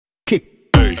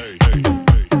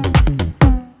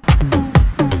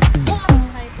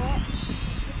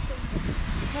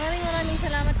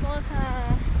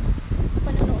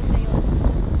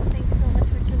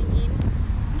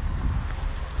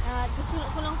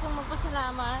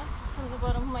salamat from the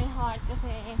bottom of my heart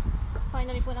kasi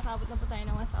finally po nakabot na po tayo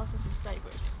ng 1,000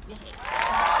 subscribers. Yay!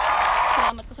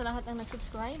 Salamat po sa lahat ng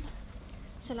nag-subscribe.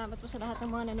 Salamat po sa lahat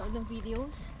ng mga nanood ng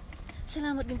videos.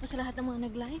 Salamat din po sa lahat ng mga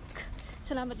nag-like.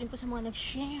 Salamat din po sa mga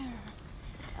nag-share.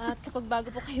 At kapag bago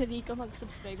po kayo dito,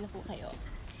 mag-subscribe na po kayo.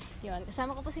 Yun,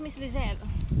 kasama ko po si Miss Lizelle.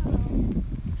 Hello.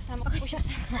 Kasama ko po siya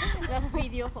sa last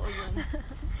video ko yun.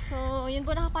 So, yun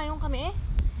po, nakapayong kami.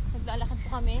 Naglalakad po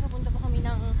kami. Papunta po kami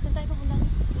ng... Saan tayo papunta,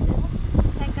 Miss Lizelle?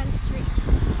 2nd Street.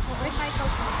 Recycle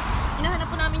shop. Hinahanap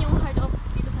po namin yung hard off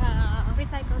dito sa...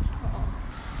 Recycle shop. Oo.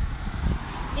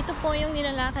 Ito po yung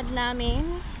nilalakad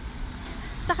namin.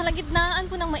 Sa kalagitnaan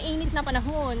po ng mainit na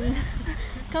panahon.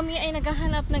 Kami ay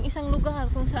naghahanap ng isang lugar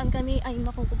kung saan kami ay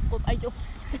makukup. Ay,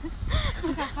 Diyos.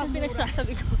 Ang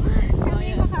pinagsasabi ko.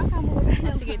 Kami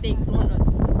makakamura. Sige, take 2 nga ron.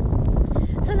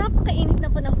 Sa napakainit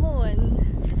na panahon,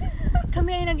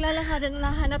 kami ay naglalakad at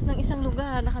nahanap ng isang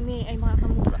lugar na kami ay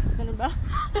makakamura. Ganun ba?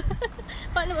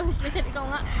 Paano ba, Miss Lizelle? Ikaw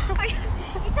nga. Ay,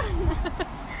 ikaw na.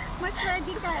 Mas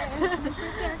ready ka eh.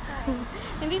 Prepare ka eh.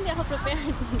 Hindi ako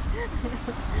prepared.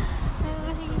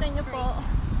 Nakikita niyo po.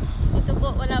 Ito po,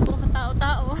 wala pong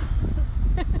katao-tao.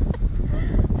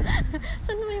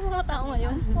 Saan ba yung mga tao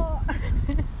ngayon?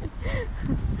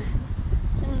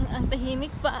 Ang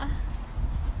tahimik pa.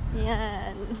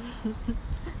 Yan.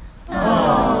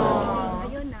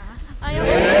 Ngayon na. Ayaw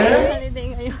ko yung holiday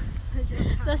ngayon.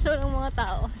 Tapos walang mga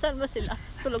tao. Saan ba sila?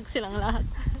 Tulog silang lahat.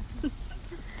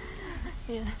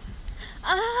 Yan.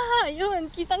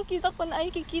 Yun. Kitang-kita ko na.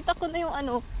 Ay, kikita ko na yung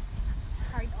ano.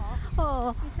 Hard off. Oo.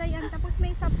 Isa yan. Tapos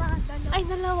may isa pa. Dalawa. Ay,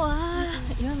 dalawa.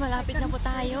 Yun, malapit na po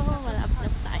tayo. Malapit na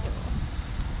po tayo.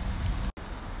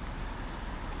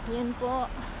 Yan po.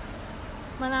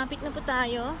 Malapit na po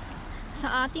tayo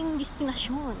sa ating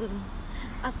destinasyon.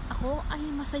 At ako ay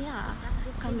masaya.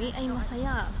 Kami ay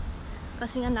masaya.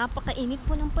 Kasi nga napakainit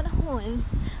po ng panahon.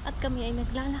 At kami ay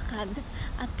naglalakad.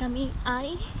 At kami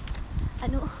ay...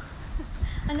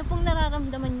 Ano pong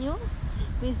nararamdaman nyo?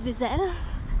 Miss Lizelle?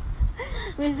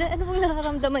 Miss Lizelle, ano pong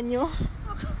nararamdaman nyo?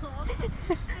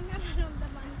 Ang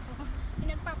nararamdaman ko?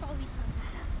 Nagpapawisan.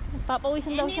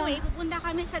 Nagpapawisan daw siya. Anyway, pupunta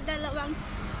kami sa dalawang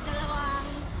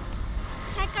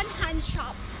second-hand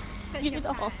shop sa Dito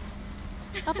Japan. ako.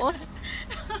 Tapos?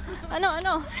 Ano?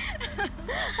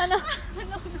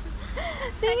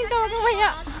 Tingin ka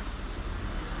mamaya.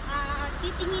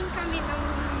 Titingin kami ng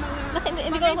mga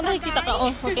Hindi ko ako nakikita ka.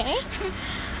 Oh, okay?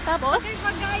 Tapos?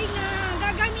 bagay na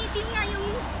gagamitin ngayong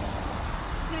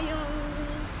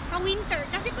pa-winter.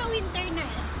 Kasi pa-winter na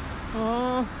eh.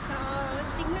 Oh. So,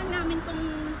 tignan namin kung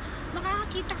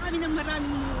makakakita kami ng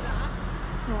maraming mura.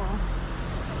 Oh.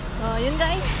 So, yun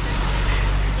guys.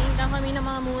 Tingin kami ng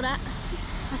mga mura.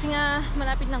 Kasi nga,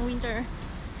 malapit ng winter.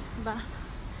 Diba?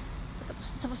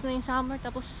 Tapos na yung summer.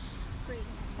 Tapos, Spring.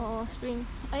 oo, spring.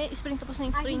 Ay, spring. Tapos na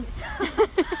yung spring.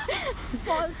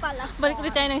 Fall pala. Fall. Balik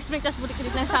ulit tayo ng spring. Tapos balik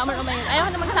ulit ng summer. Oh my God. Ayaw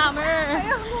na mag-summer.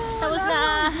 Tapos na.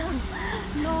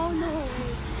 No.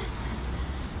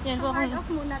 Yan So, po. hard off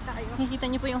muna tayo. Nakikita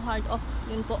niyo po yung hard off.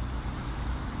 Yun po.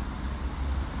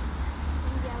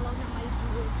 Yung yellow na may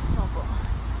blue. Opo.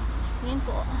 Yan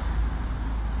po.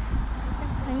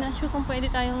 I'm not sure kung pwede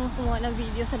tayong kumuha ng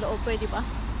video sa loob. Pwede ba?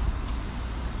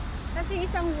 Kasi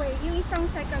yung isang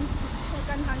second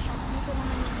hand shop, dito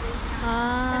naman yung way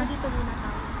na. Pero dito muna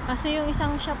tayo. Kasi yung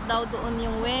isang shop daw doon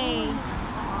yung way.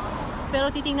 Pero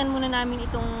titingnan muna namin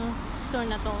itong store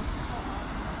na to.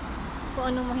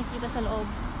 Kung anong makikita sa loob.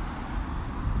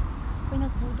 Uy,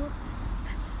 nagbudot.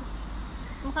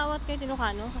 Makawat kayo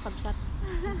Tilocano, kakabsat.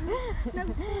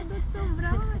 Nagbudot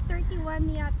sobrang 31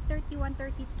 yat, 31,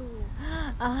 32.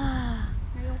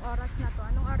 Ngayong oras na to.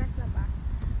 Anong oras na ba?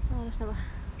 Anong oras na ba?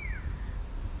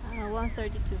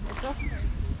 1:32. Let's go.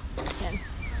 Yan.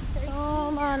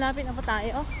 So, malapit na po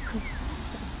tayo.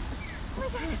 Oh my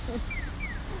God!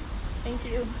 Thank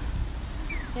you.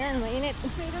 Yan, mainit.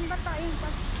 Mayroon ba tayong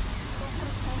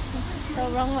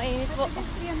Sobrang mainit po.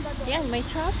 Yan, may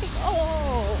traffic.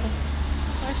 Oh!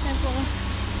 First time po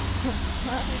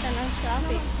makakita ng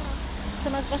traffic. So,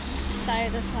 magpas tayo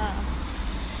doon sa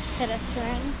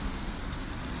pedestrian.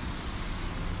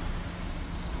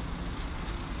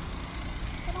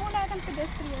 Parang wala kang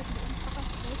pedestrian doon.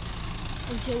 Pakastos.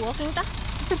 Mag-jaywalking ta?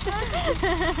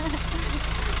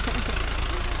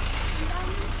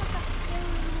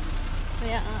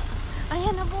 Kaya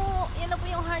ayan na po. Yan na po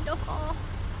yung hard off. Oh.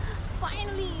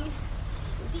 Finally!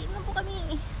 Hindi na po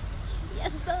kami.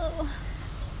 Yes po!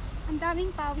 Ang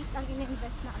daming pawis ang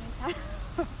in-invest namin.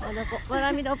 Ano po?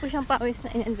 Marami daw po siyang pawis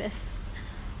na in-invest.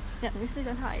 Yan, Miss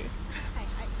Lizelle, hi.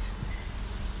 Hi.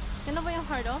 Yan na po yung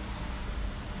hard off?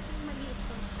 Maliit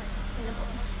to. Yan na po.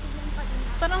 Tignan pa din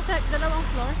dalawang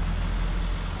floor.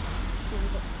 Yun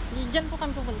po. Diyan po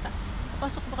kami pupunta.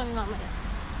 Pasok po kami mamaya.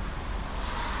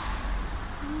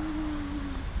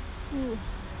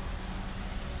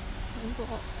 Yun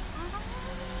po.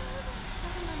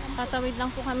 Tatawid lang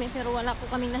po kami pero wala po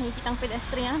kaming nakikitang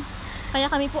pedestrian.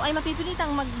 Kaya kami po ay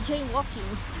mapipilitang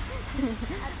mag-jaywalking.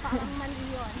 At parang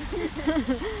mali yun.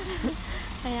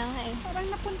 Kaya nga eh. Parang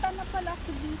napunta na pala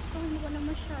ako dito. Hindi ko na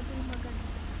masyadong maganda.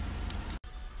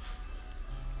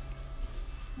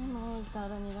 Ay, mga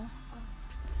gitara nila.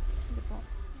 Hindi po.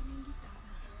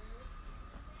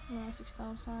 Mga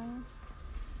 6,000.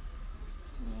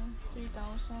 Ayan,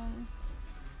 3,000.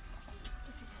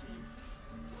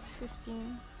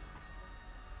 15.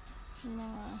 Yung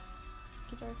mga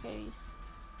guitar case.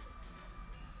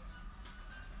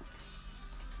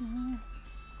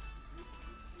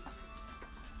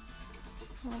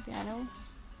 Mga piano.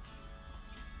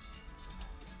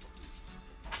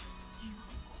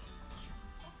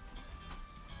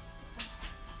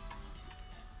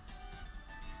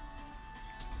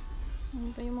 Ano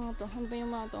pa yung mga to? Ano pa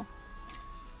yung mga to?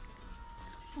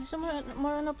 So,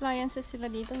 more on appliances sila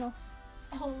dito, no?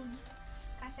 Old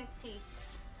cassette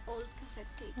tapes. Old cassette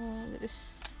tapes. Oh, that is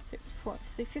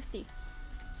 50.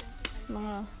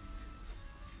 Mga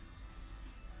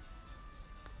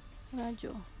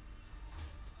radyo.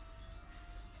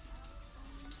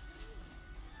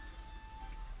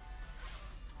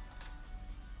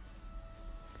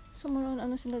 So, more on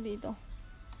ano sila dito?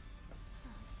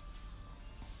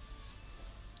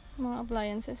 Mga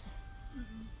appliances.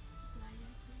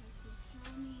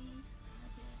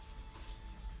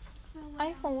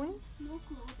 iPhone? No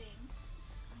clothing.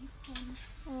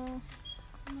 iPhone.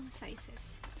 Anong sizes?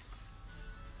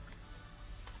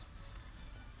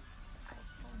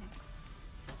 iPhone X.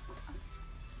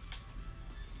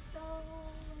 So,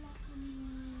 wala kami...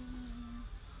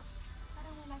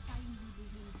 Parang wala tayong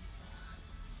bibili.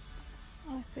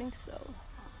 I think so.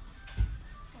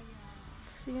 Kaya...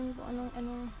 Kasi yun po,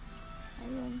 anong,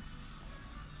 ayun.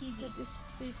 TV. That is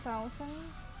 3,000.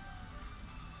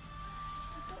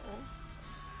 Totoo.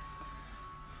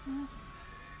 Yes.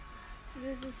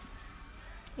 This is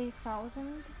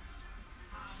 8,000.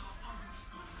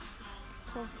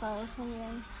 12,000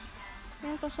 yan.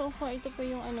 Yan po, so far, ito po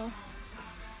yung ano.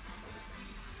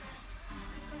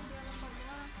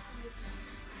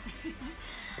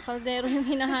 Kaldero yung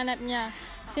hinahanap niya.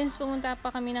 Since pumunta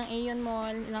pa kami ng Aeon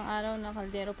Mall, ilang araw na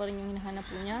kaldero pa rin yung hinahanap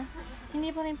po niya.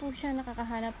 Hindi pa rin po siya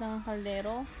nakakahanap ng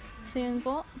kaldero. So yun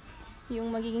po,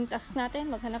 yung magiging task natin,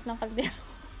 maghanap ng kaldero.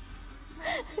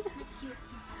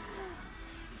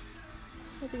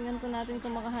 So tingnan po natin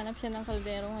kung makahanap siya ng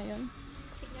kaldero ngayon.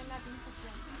 Tignan natin sa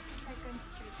second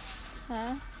street.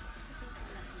 Ha?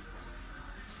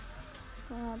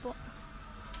 Mga po.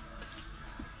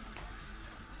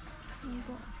 Yan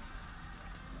po.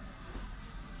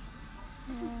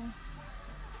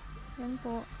 Yan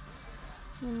po.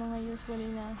 Yung mga usually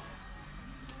na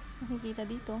nakikita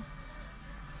dito.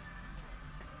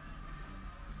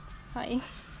 Hi.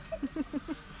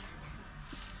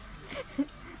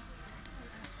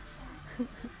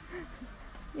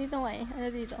 Dito nga eh. Ano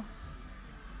dito?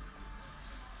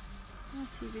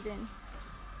 TV din.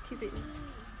 TV.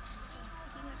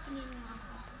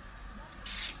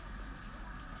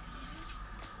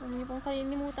 Kung hindi pong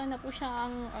kalilimutan na po siya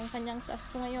ang kanyang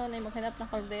task ko ngayon ay maghanap ng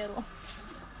kaldero.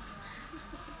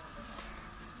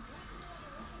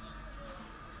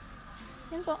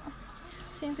 Yan po.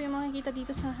 So yun po yung makikita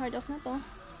dito sa hard off na to.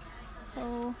 So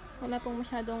wala pong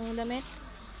masyadong damit.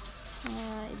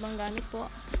 Ibang gamit po.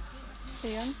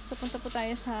 So yun. So punta po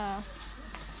tayo sa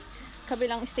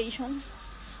kabilang station.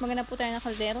 Maghanap po tayo ng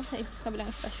kaldero sa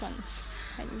kabilang station.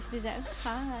 Hi, Miss Lizelle.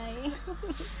 Hi!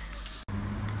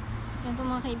 Yan po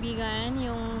mga kaibigan,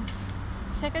 yung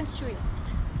 2nd Street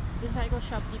recycle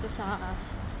shop dito sa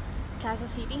Quezon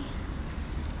City.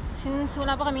 Since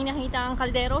wala pa kami nakita ang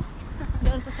kaldero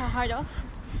doon po sa hard off,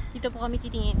 dito po kami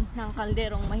titingin ng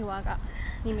kalderong mahiwaga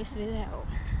ni Miss Lizelle.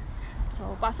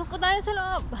 So, pasok po tayo sa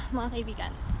loob, mga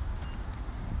kaibigan.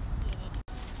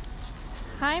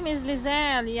 Hi, Miss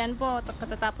Lizelle! Yan po,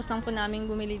 katatapos lang po namin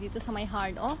bumili dito sa may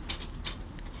hard off.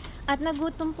 At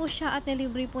nagutom po siya at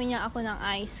nilibre po niya ako ng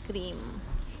ice cream.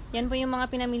 Yan po yung mga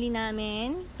pinamili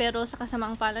namin. Pero sa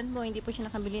kasamaang palad po, hindi po siya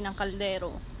nakabili ng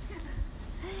kaldero.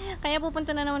 Kaya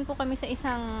pupunta na naman po kami sa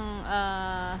isang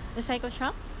recycle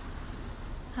shop.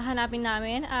 Hahanapin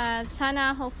namin. At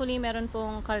sana, hopefully, meron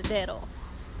pong kaldero.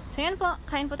 So yan po,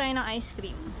 kain po tayo ng ice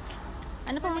cream.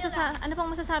 Ano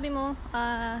pong masasabi mo,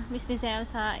 Miss Lizelle,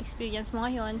 sa experience mo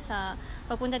ngayon sa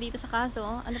pagpunta dito sa Kaso?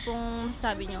 Ano pong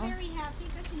masasabi nyo? I'm very happy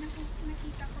kasi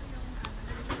nakita ko yung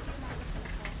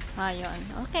Ayun.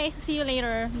 Okay, so see you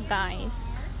later, guys.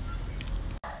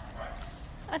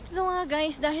 At ito nga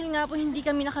guys, dahil nga po hindi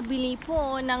kami nakabili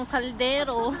po ng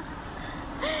kaldero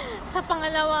sa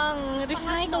pangalawang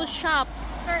recycle shop.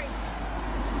 Third.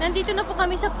 Nandito na po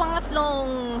kami sa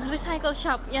pangatlong recycle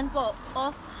shop. Yan po,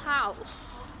 off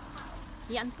house.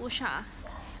 Yan po siya.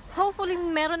 Hopefully,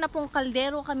 meron na pong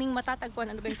kaldero kaming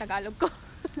matatagpuan. Ano ba yung Tagalog ko?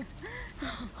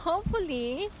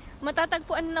 Hopefully,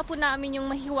 matatagpuan na po namin yung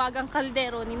mahiwagang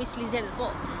kaldero ni Miss Lizelle po.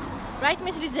 Right,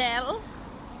 Miss Lizelle?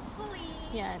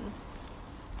 Yan.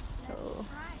 So,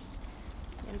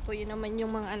 yan po yun naman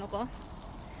yung mga ano ko.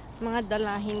 Mga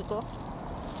dalahin ko.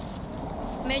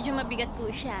 Medyo mabigat po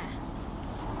siya.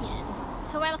 Yan.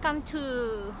 So, welcome to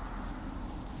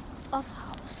off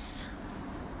house.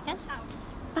 Yan.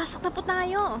 Pasok na po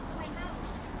tayo.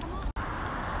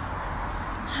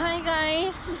 Hi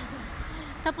guys!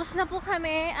 Tapos na po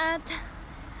kami at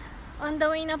on the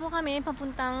way na po kami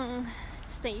papuntang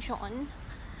station.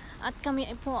 At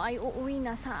kami po ay uuwi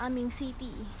na sa aming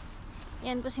city.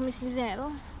 Yan po si Miss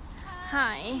Lizelle.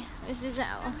 Hi, Miss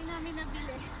Lizelle. Kami namin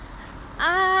nabili.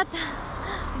 At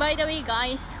by the way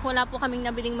guys, wala po kaming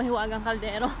nabiling mahiwagang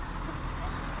kaldero.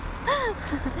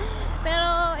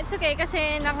 Pero it's okay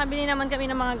kasi nakabili naman kami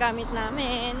ng mga gamit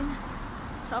namin.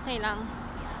 So okay lang.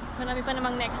 Marami pa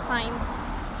namang next time.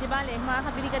 Di bale,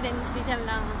 makakabili ka din Miss Lizelle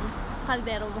ng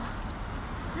kaldero mo.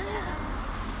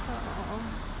 Oo.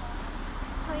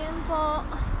 So yan po.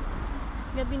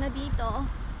 Gabi na dito.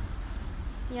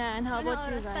 Yan, how about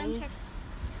you guys?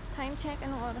 Time check.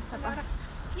 Anong oras na ba?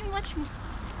 Yung watch mo.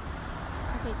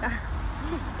 Kita.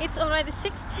 It's already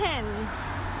 6:10.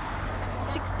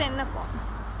 6:10 na po.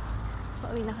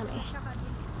 Pauwi na kami.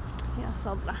 Yeah,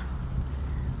 sobra.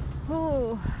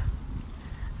 Woo.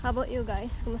 How about you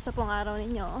guys? Kumusta pong araw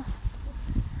ninyo?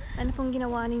 Ano pong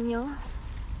ginawa ninyo?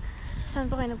 Saan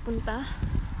po kayo nagpunta?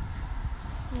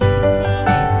 Kasi